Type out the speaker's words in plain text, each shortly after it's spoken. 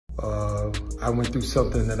I went through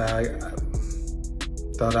something that I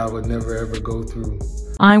thought I would never ever go through.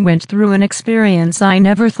 I went through an experience I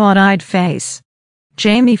never thought I'd face.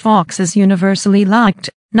 Jamie Foxx is universally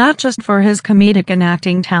liked, not just for his comedic and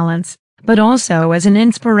acting talents, but also as an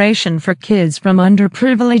inspiration for kids from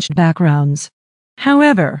underprivileged backgrounds.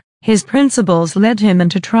 However, his principles led him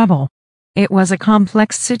into trouble. It was a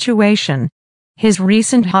complex situation. His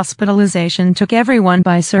recent hospitalization took everyone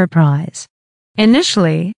by surprise.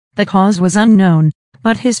 Initially, the cause was unknown,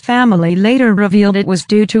 but his family later revealed it was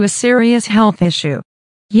due to a serious health issue.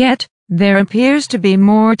 Yet, there appears to be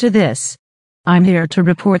more to this. I'm here to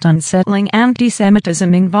report unsettling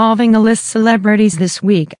anti-Semitism involving A-list celebrities this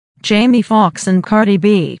week, Jamie Foxx and Cardi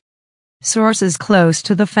B. Sources close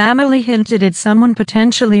to the family hinted at someone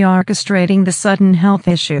potentially orchestrating the sudden health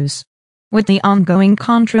issues. With the ongoing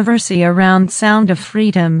controversy around Sound of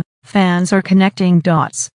Freedom, fans are connecting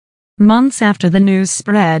dots. Months after the news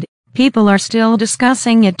spread, people are still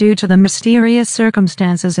discussing it due to the mysterious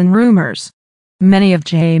circumstances and rumors. Many of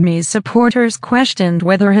Jamie's supporters questioned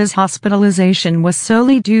whether his hospitalization was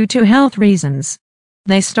solely due to health reasons.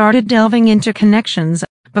 They started delving into connections,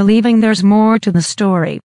 believing there's more to the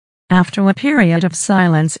story. After a period of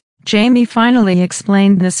silence, Jamie finally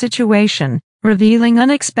explained the situation, revealing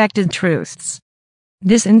unexpected truths.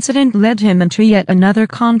 This incident led him into yet another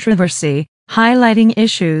controversy, highlighting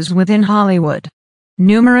issues within Hollywood.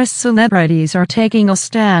 Numerous celebrities are taking a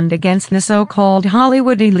stand against the so-called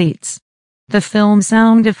Hollywood elites. The film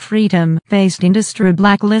Sound of Freedom faced industry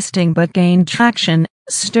blacklisting but gained traction,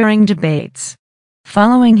 stirring debates.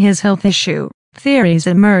 Following his health issue, theories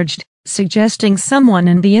emerged, suggesting someone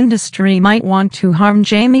in the industry might want to harm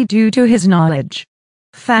Jamie due to his knowledge.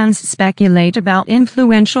 Fans speculate about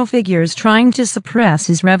influential figures trying to suppress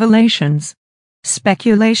his revelations.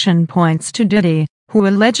 Speculation points to Diddy, who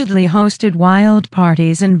allegedly hosted wild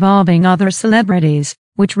parties involving other celebrities,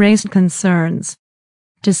 which raised concerns.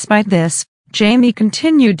 Despite this, Jamie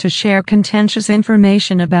continued to share contentious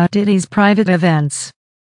information about Diddy's private events.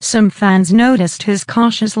 Some fans noticed his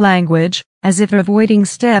cautious language, as if avoiding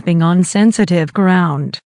stepping on sensitive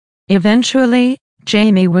ground. Eventually,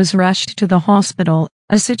 Jamie was rushed to the hospital,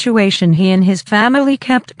 a situation he and his family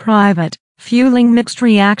kept private, fueling mixed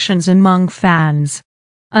reactions among fans.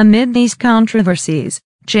 Amid these controversies,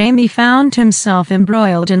 Jamie found himself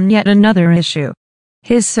embroiled in yet another issue.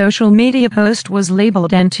 His social media post was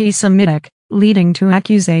labeled anti-Semitic, leading to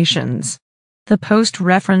accusations. The post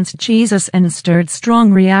referenced Jesus and stirred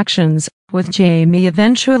strong reactions, with Jamie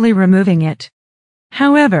eventually removing it.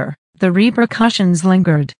 However, the repercussions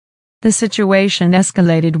lingered. The situation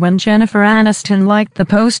escalated when Jennifer Aniston liked the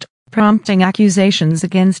post, prompting accusations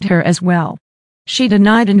against her as well. She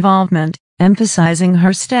denied involvement, emphasizing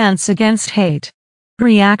her stance against hate.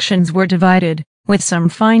 Reactions were divided, with some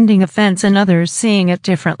finding offense and others seeing it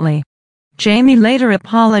differently. Jamie later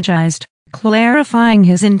apologized, clarifying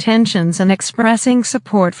his intentions and expressing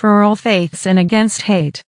support for all faiths and against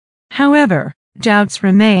hate. However, doubts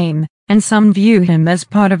remain, and some view him as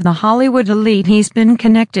part of the Hollywood elite he's been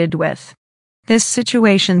connected with. This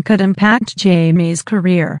situation could impact Jamie's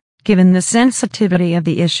career, given the sensitivity of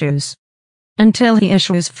the issues. Until he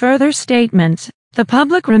issues further statements, the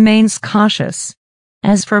public remains cautious.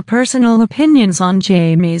 As for personal opinions on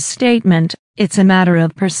Jamie's statement, it's a matter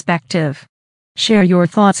of perspective. Share your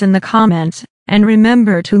thoughts in the comments, and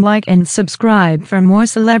remember to like and subscribe for more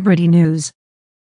celebrity news.